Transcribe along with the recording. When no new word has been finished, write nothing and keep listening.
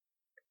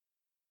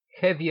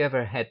Have you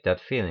ever had that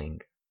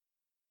feeling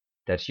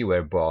that you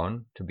were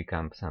born to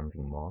become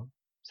something more,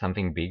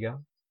 something bigger,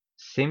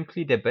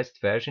 simply the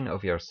best version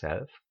of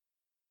yourself?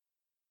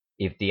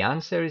 If the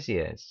answer is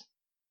yes,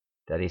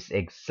 that is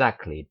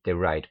exactly the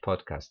right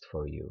podcast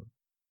for you.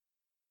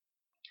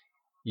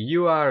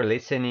 You are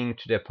listening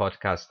to the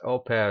podcast Au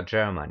Pair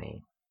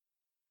Germany.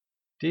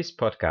 This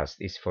podcast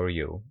is for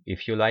you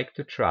if you like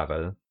to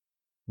travel,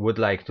 would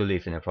like to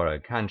live in a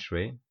foreign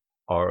country,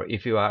 or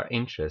if you are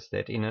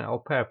interested in an au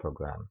pair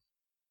program.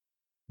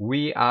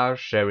 We are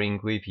sharing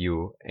with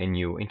you a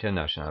new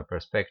international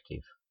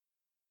perspective.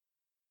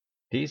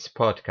 This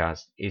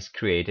podcast is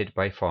created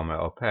by former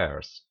au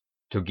pairs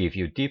to give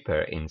you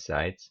deeper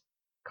insights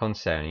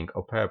concerning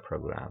au pair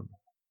program.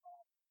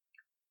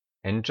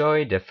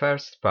 Enjoy the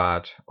first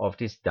part of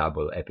this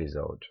double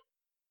episode.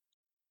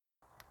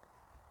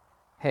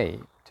 Hey,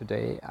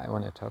 today I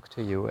want to talk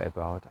to you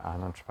about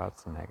Arnold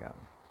Schwarzenegger.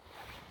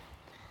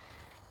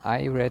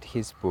 I read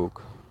his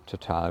book,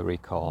 Total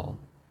Recall,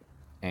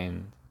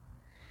 and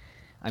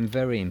I'm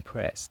very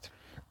impressed.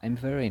 I'm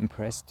very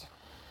impressed,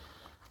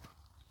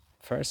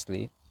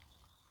 firstly,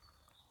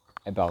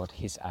 about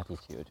his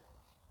attitude.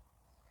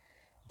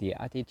 The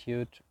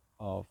attitude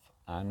of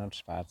Arnold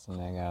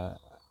Schwarzenegger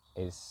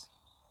is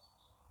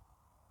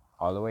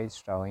always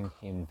showing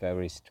him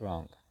very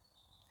strong,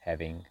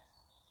 having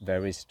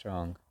very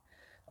strong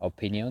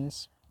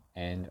opinions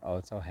and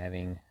also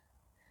having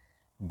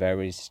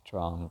very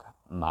strong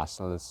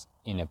muscles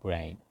in a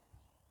brain.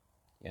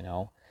 You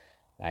know,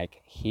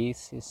 like he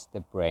sees the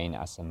brain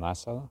as a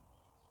muscle,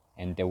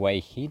 and the way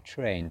he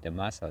trained the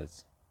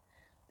muscles,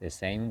 the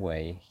same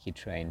way he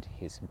trained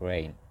his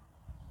brain.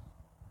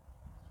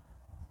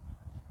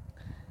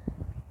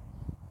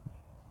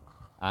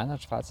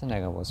 Arnold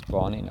Schwarzenegger was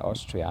born in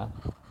Austria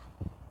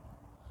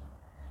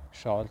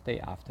shortly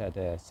after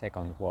the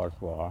Second World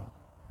War.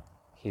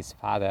 His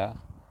father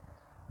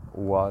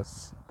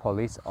was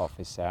police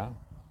officer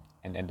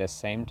and at the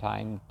same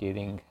time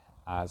dealing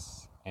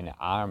as an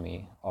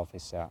army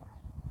officer.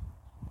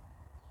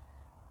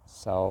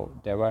 So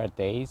there were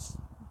days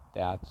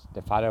that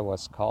the father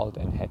was called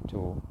and had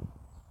to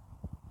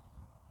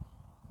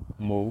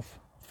move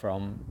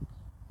from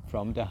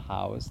the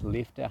house,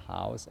 leave the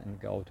house and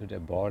go to the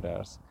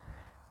borders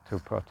to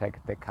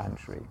protect the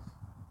country.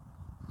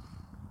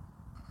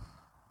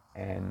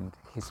 And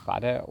his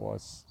father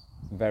was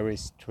very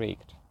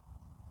strict.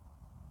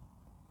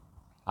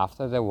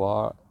 After the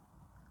war,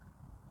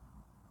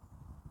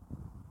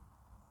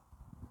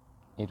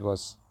 it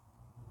was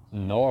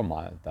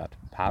normal that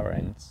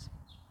parents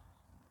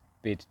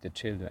beat the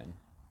children.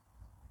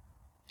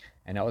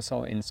 And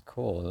also in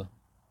school,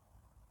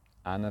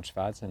 Arnold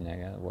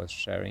Schwarzenegger was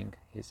sharing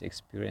his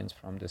experience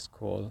from the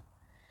school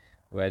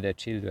where the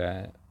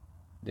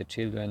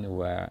children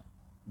were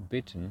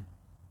beaten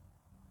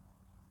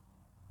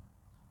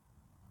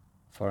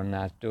for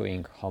not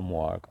doing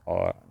homework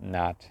or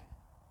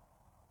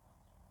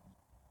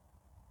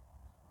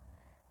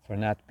for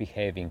not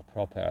behaving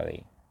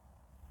properly.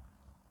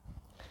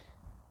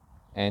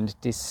 And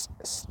this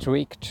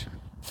strict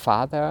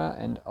father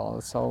and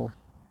also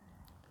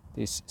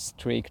this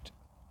strict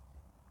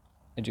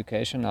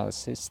educational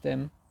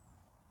system,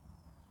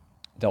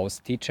 those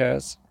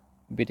teachers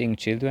beating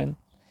children,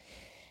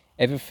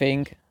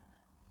 everything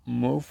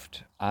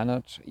moved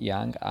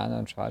young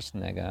Arnold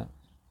Schwarzenegger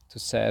to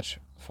search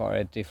for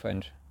a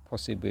different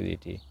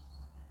possibility,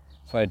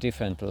 for a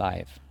different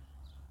life.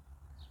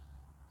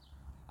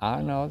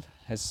 Arnold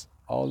has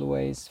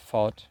always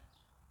thought,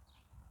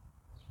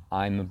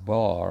 I'm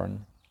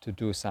born to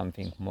do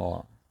something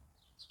more,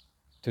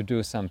 to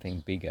do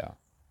something bigger,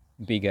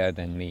 bigger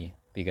than me,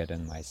 bigger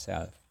than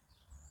myself.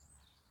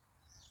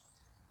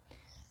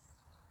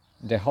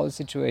 The whole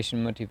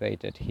situation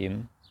motivated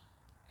him,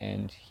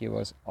 and he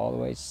was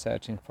always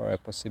searching for a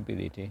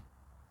possibility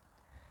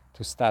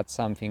to start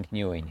something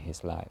new in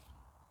his life.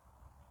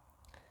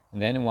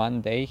 And then one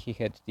day he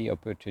had the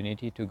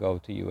opportunity to go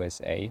to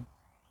USA.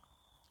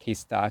 He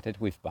started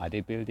with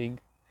bodybuilding.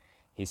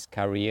 His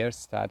career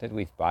started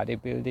with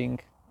bodybuilding,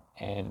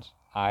 and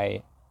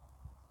at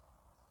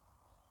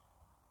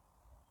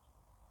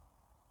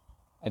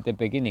the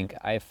beginning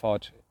I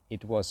thought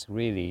it was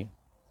really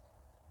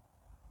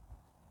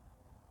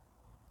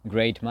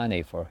great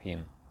money for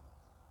him.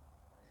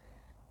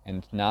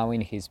 And now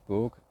in his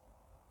book,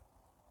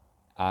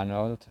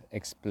 Arnold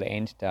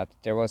explained that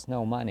there was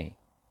no money.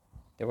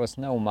 There was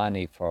no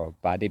money for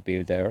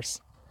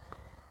bodybuilders.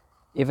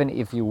 Even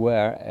if you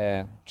were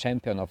a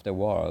champion of the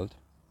world,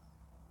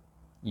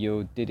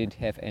 you didn't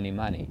have any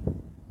money.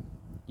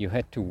 You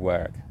had to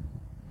work.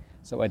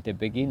 So at the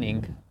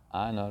beginning,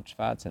 Arnold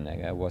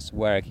Schwarzenegger was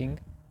working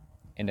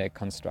in a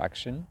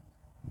construction,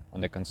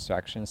 on the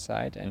construction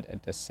site, and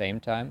at the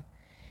same time,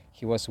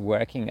 he was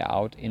working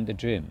out in the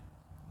gym.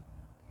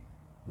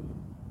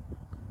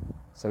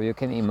 So you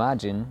can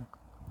imagine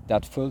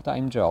that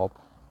full-time job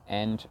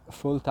and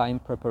full-time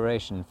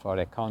preparation for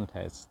a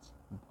contest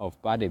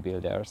of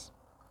bodybuilders,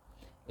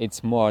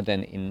 it's more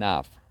than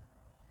enough.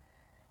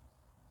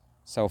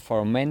 So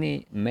for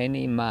many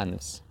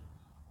months,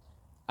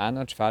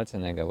 Arnold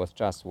Schwarzenegger was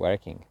just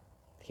working.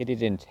 He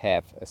didn't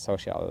have a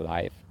social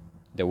life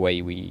the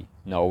way we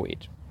know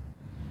it.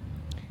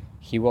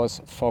 He was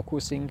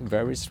focusing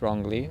very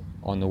strongly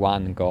on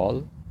one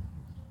goal,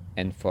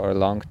 and for a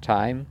long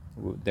time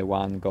the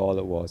one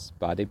goal was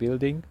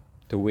bodybuilding,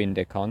 to win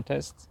the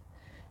contests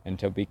and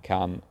to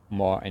become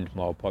more and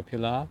more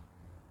popular.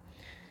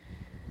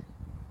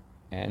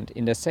 And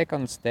in the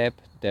second step,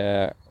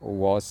 there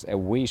was a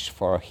wish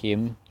for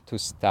him to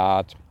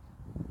start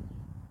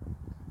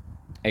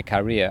a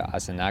career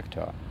as an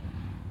actor.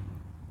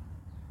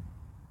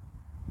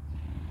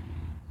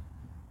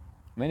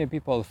 Many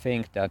people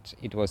think that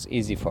it was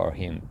easy for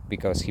him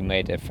because he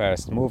made a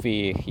first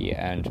movie, he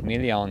earned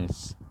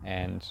millions,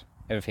 and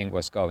everything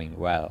was going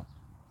well.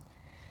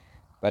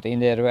 But in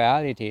the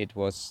reality,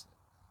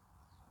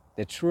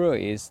 the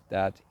truth is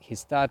that he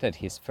started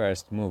his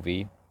first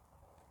movie,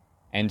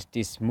 and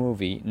this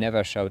movie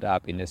never showed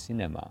up in the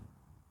cinema.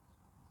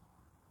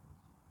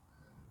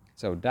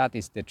 So that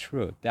is the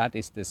truth. That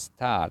is the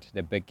start,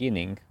 the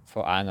beginning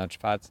for Arnold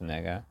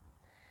Schwarzenegger.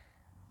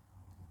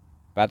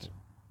 But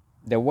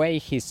the way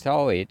he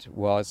saw it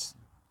was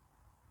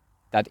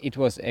that it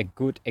was a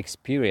good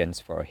experience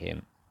for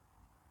him.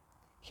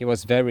 He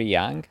was very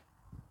young.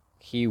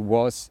 He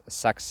was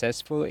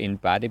successful in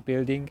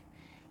bodybuilding.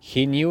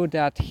 He knew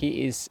that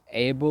he is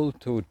able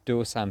to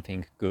do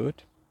something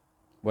good.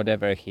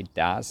 Whatever he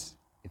does,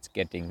 it's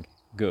getting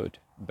good,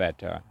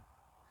 better,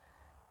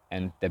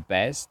 and the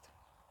best.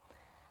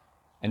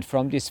 And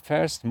from this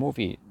first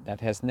movie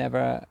that has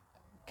never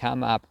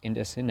come up in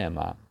the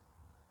cinema,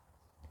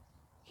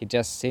 he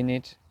just seen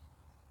it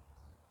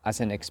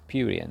as an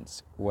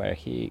experience where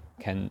he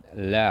can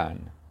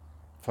learn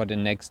for the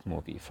next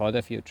movie, for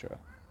the future,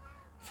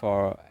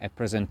 for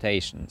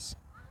presentations.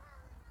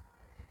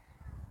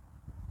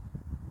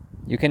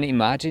 You can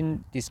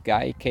imagine this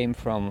guy came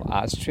from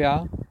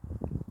Austria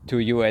to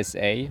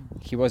USA.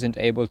 He wasn't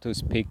able to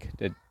speak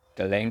the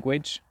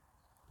language.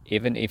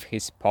 Even if he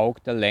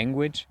spoke the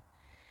language,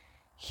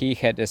 he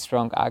had a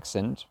strong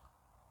accent,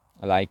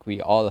 like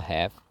we all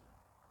have,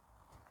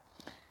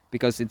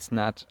 because it's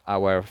not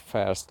our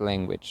first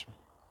language.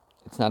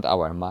 It's not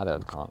our mother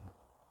tongue.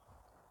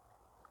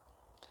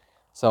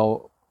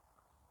 So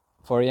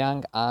for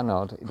young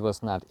Arnold, it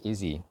was not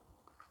easy.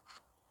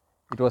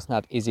 It was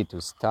not easy to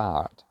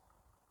start.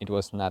 It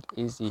was not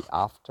easy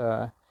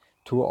after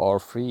 2 or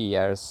 3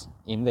 years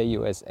in the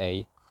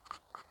USA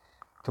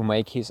to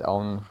make his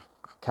own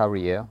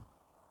career.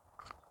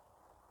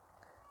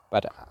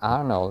 But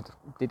Arnold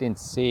didn't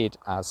see it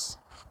as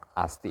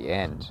the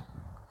end.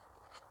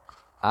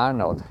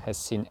 Arnold has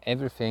seen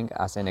everything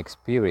as an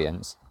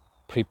experience,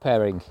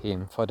 preparing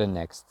him for the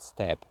next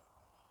step.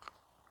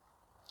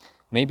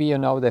 Maybe you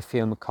know the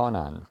film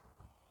Conan.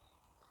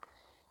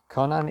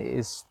 Conan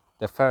is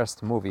the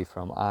first movie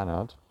from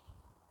Arnold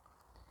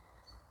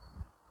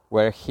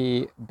where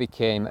he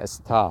became a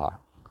star.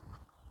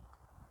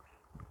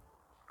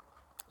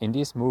 In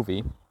this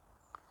movie,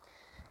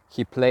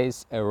 he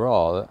plays a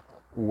role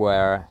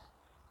where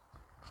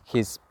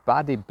his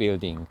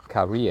bodybuilding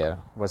career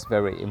was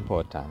very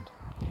important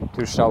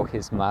to show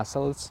his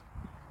muscles.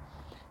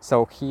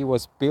 So he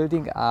was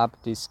building up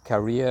this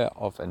career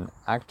of an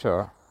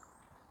actor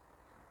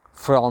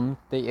from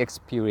the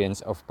experience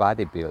of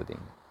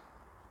bodybuilding.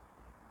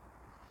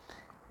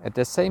 At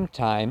the same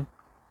time,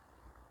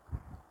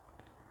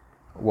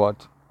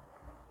 what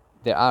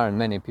there aren't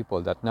many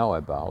people that know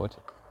about,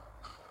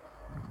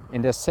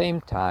 in the same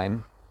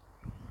time,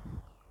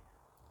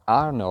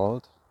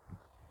 Arnold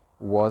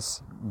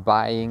was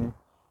buying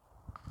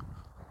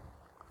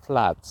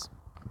flats.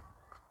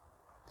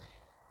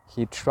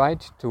 He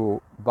tried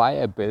to buy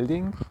a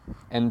building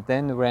and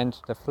then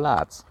rent the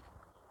flats.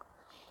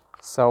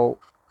 So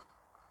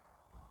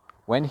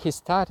when he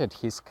started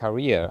his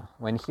career,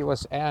 when he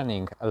was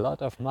earning a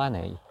lot of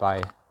money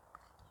by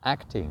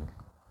acting,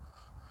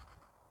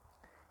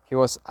 he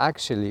was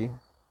actually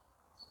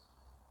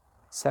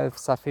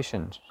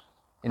self-sufficient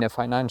in a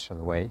financial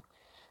way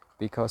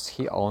because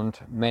he owned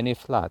many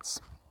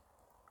flats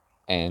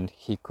and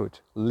he could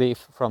live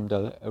from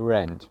the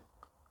rent.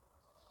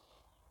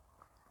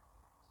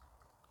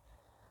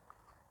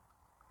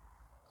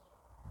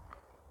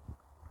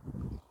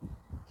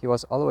 He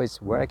was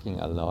always working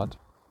a lot,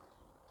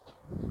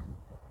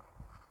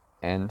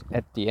 and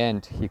at the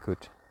end he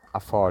could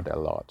afford a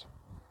lot.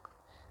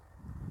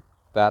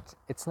 But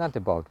it's not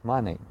about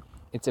money,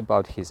 it's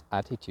about his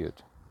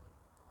attitude.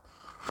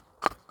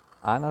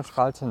 Arnold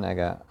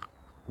Schwarzenegger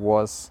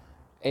was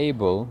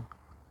able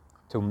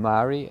to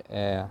marry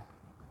a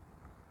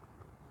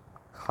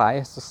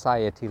high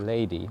society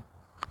lady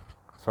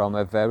from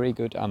a very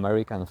good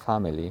American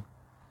family,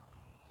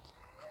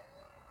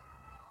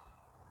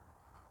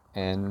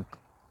 and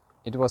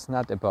it was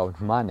not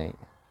about money,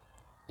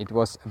 it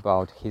was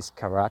about his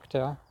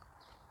character,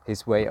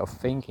 his way of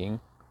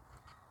thinking,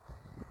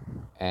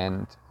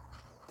 and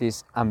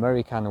this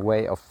American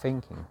way of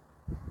thinking.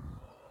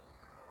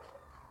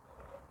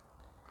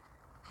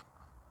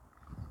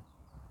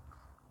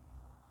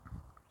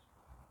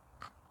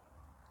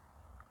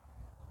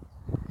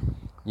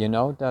 You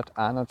know that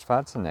Arnold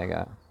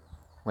Schwarzenegger,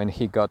 when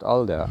he got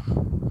older,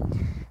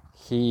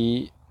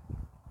 he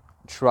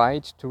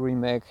tried to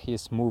remake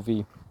his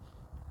movie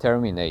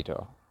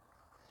Terminator.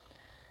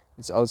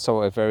 It's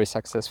also a very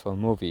successful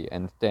movie,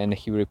 and then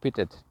he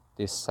repeated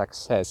this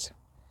success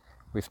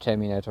with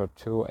Terminator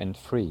 2 and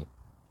 3.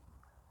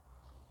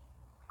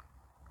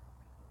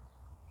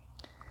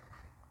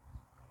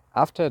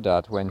 After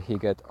that, when he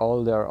got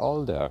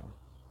older,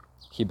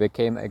 he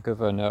became a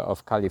governor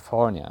of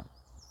California.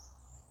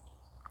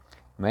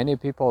 Many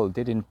people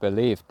didn't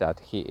believe that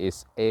he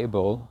is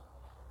able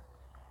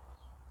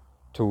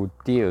to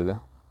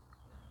deal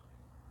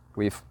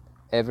with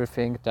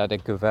everything that a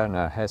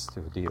governor has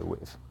to deal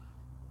with.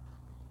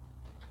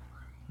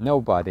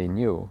 Nobody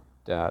knew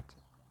that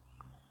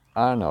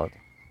Arnold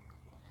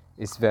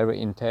is very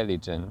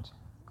intelligent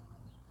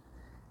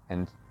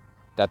and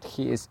that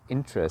he is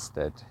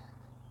interested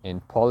in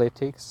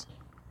politics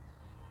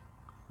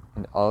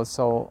and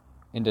also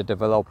in the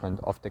development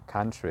of the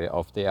country,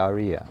 of the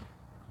area.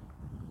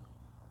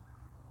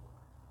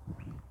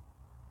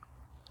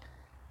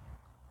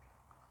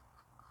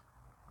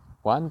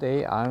 One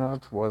day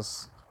Arnold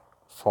was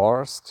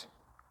forced,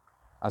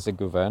 as a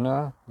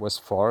governor, was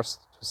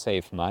forced to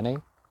save money,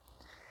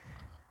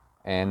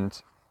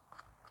 and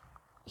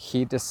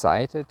he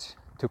decided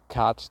to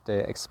cut the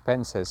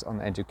expenses on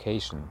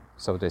education,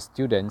 so the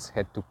students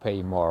had to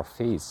pay more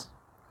fees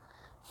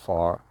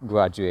for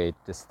graduate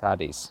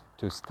studies,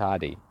 to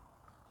study.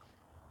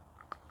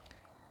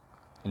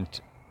 And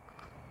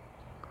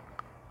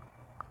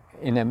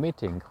in a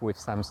meeting with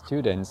some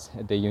students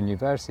at the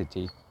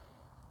university,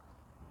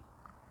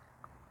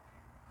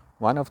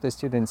 one of the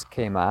students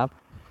came up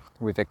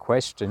with a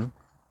question: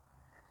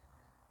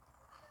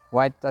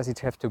 why does it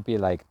have to be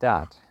like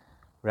that?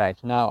 Right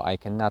now I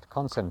cannot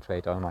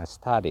concentrate on my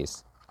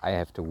studies. I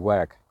have to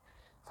work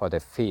for the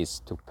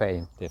fees, to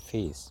pay the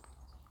fees.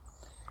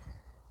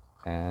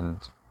 And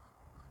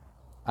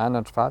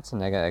Arnold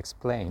Schwarzenegger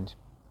explained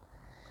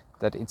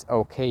that it's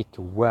okay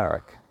to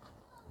work,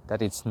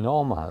 that it's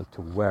normal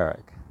to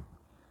work.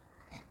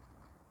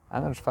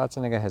 Arnold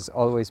Schwarzenegger has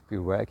always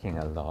been working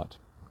a lot.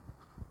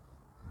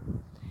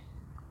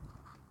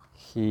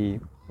 He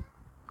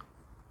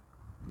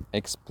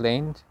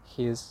explained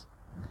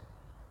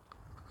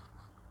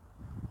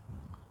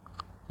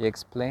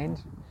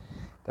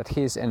that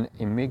he is an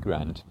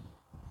immigrant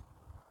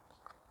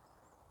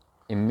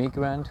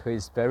who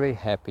is very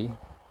happy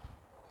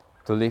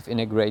to live in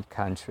a great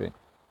country,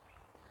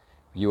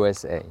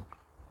 USA,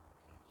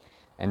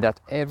 and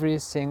that every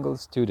single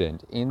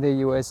student in the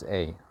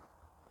USA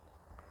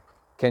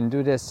can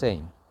do the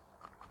same,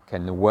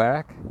 can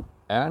work,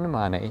 earn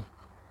money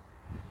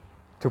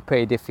to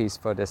pay the fees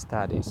for the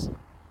studies.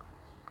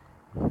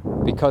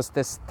 Because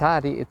the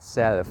study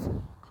itself,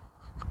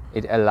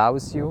 it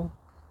allows you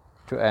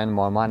to earn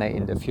more money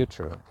in the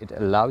future. It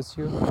allows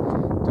you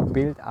to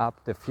build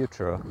up the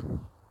future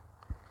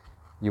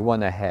you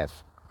want to have.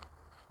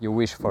 You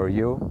wish for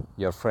you,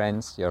 your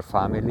friends, your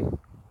family.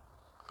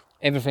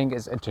 Everything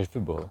is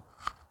achievable.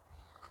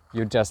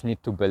 You just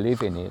need to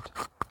believe in it,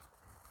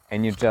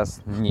 and you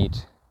just need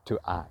to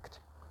act.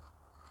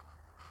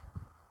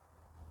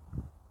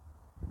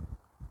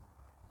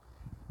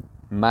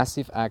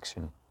 Massive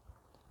action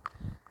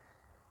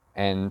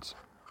and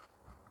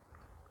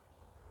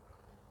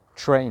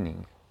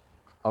training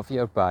of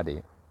your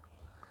body,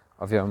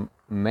 of your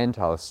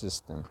mental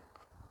system,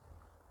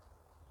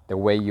 the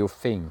way you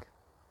think,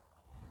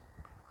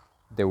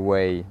 the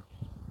way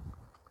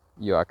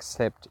you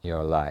accept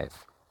your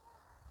life,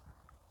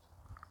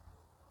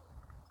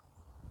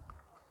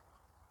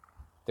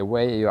 the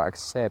way you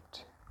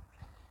accept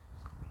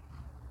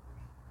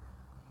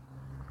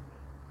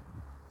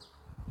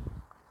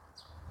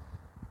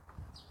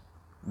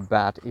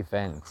bad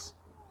events,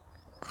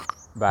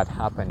 bad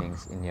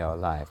happenings in your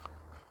life.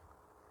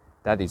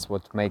 That is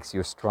what makes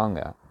you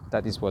stronger.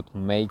 That is what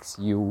makes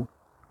you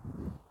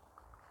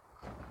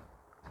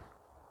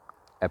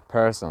a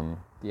person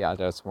the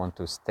others want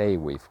to stay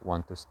with,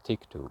 want to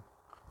stick to.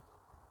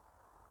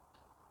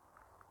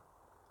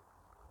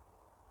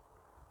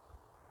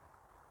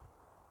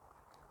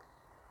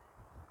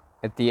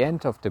 At the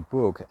end of the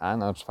book,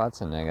 Arnold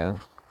Schwarzenegger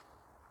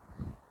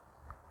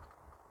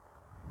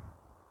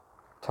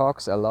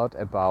talks a lot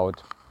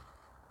about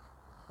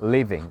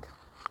living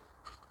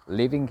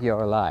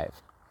your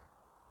life.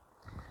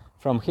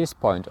 From his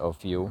point of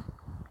view,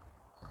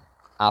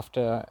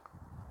 after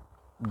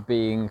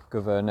being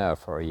governor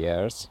for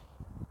years,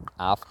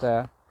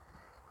 after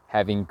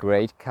having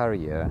great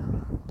career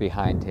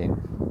behind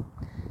him,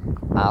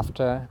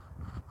 after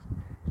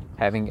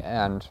having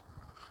earned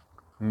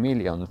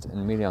millions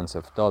and millions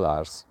of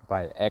dollars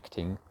by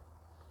acting,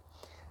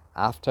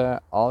 after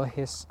all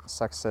his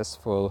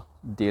successful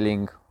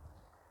dealing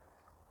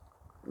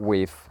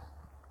with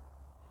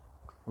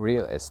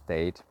real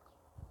estate,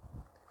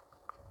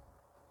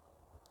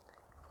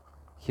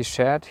 he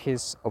shared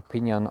his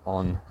opinion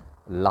on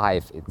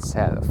life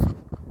itself.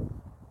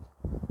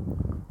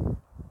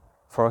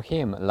 For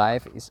him,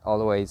 life is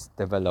always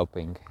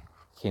developing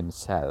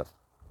himself.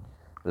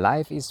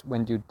 Life is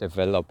when you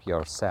develop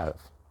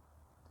yourself.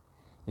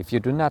 If you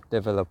do not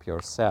develop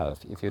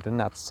yourself, if you do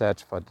not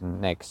search for the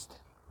next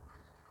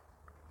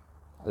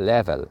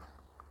level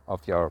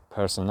of your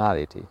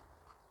personality,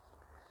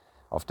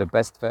 of the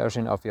best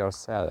version of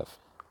yourself,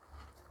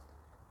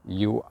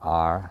 you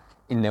are,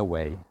 in a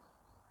way,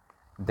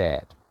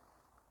 dead.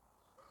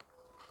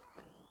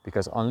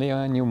 Because only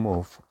when you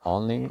move,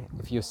 only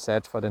if you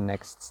search for the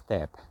next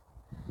step,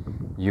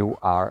 you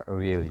are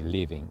really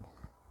living.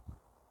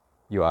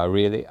 You are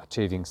really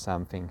achieving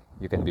something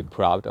you can be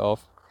proud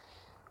of,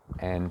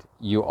 and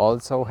you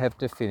also have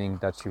the feeling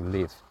that you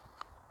live.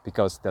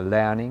 Because the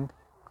learning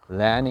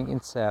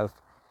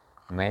itself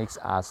makes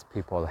us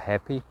people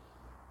happy,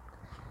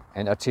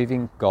 and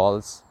achieving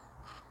goals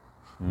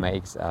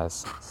makes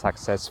us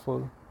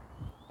successful,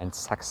 and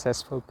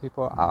successful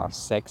people are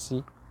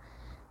sexy,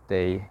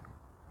 they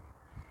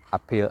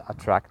appeal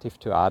attractive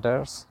to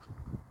others,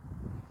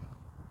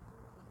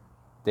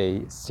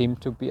 they seem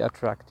to be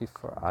attractive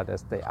for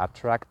others, they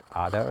attract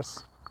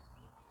others.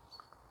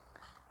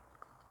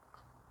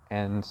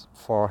 And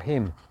for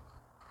him,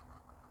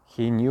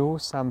 he knew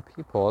some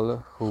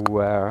people who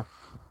were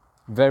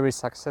very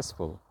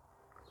successful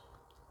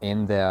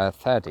in their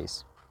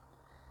 30s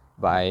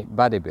by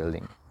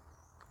bodybuilding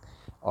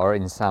or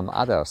in some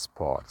other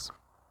sports.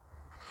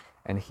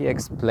 And he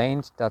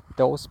explained that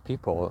those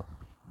people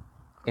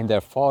in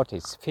their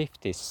 40s,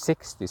 50s,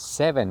 60s,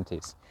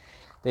 70s,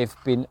 they've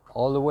been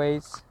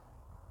always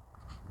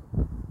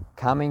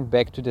coming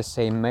back to the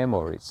same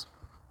memories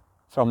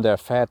from their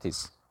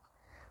 30s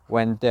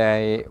when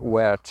they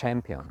were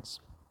champions.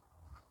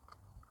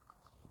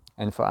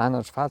 And for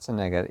Arnold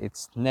Schwarzenegger,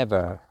 it's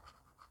never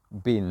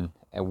been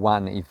a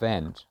one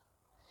event.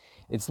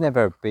 It's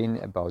never been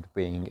about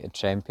being a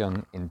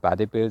champion in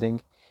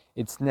bodybuilding.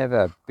 It's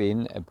never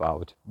been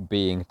about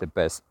being the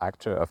best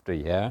actor of the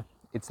year.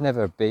 It's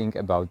never been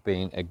about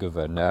being a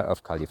governor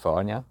of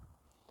California.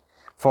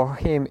 For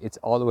him, it's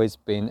always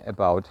been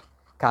about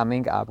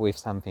coming up with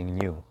something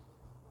new.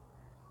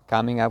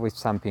 Coming up with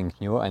something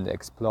new and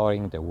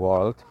exploring the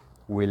world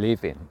we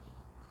live in.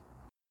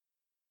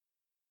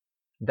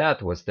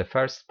 That was the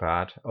first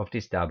part of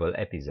this double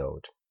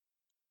episode.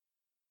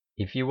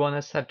 If you want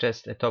to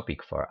suggest a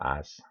topic for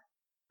us,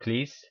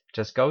 please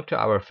just go to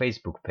our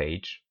Facebook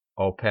page,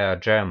 Au Pair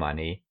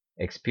Germany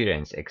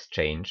Experience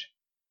Exchange,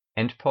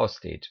 and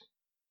post it.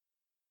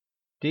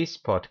 This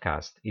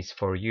podcast is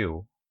for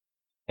you,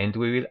 and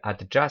we will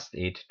adjust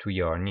it to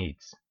your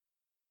needs.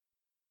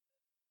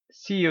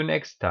 See you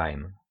next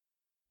time.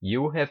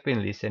 You have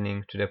been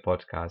listening to the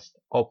podcast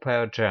Au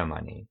Pair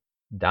Germany.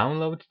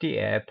 Download the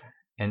app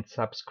and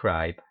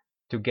subscribe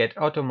to get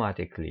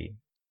automatically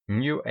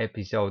new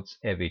episodes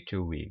every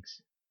 2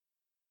 weeks.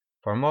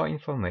 For more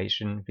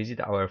information, visit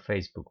our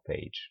Facebook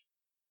page,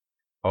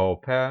 Au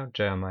Pair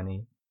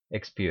Germany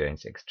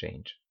Experience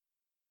Exchange.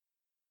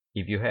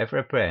 If you have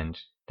a friend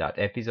that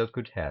episode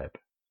could help,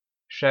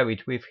 share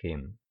it with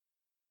him.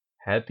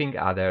 Helping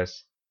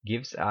others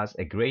gives us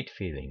a great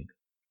feeling.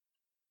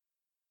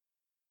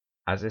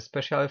 As a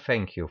special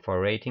thank you for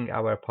rating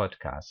our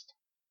podcast,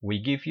 we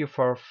give you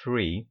for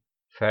free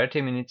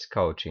 30 minutes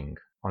coaching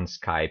on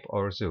Skype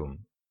or Zoom.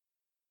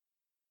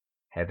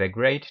 Have a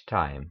great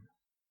time.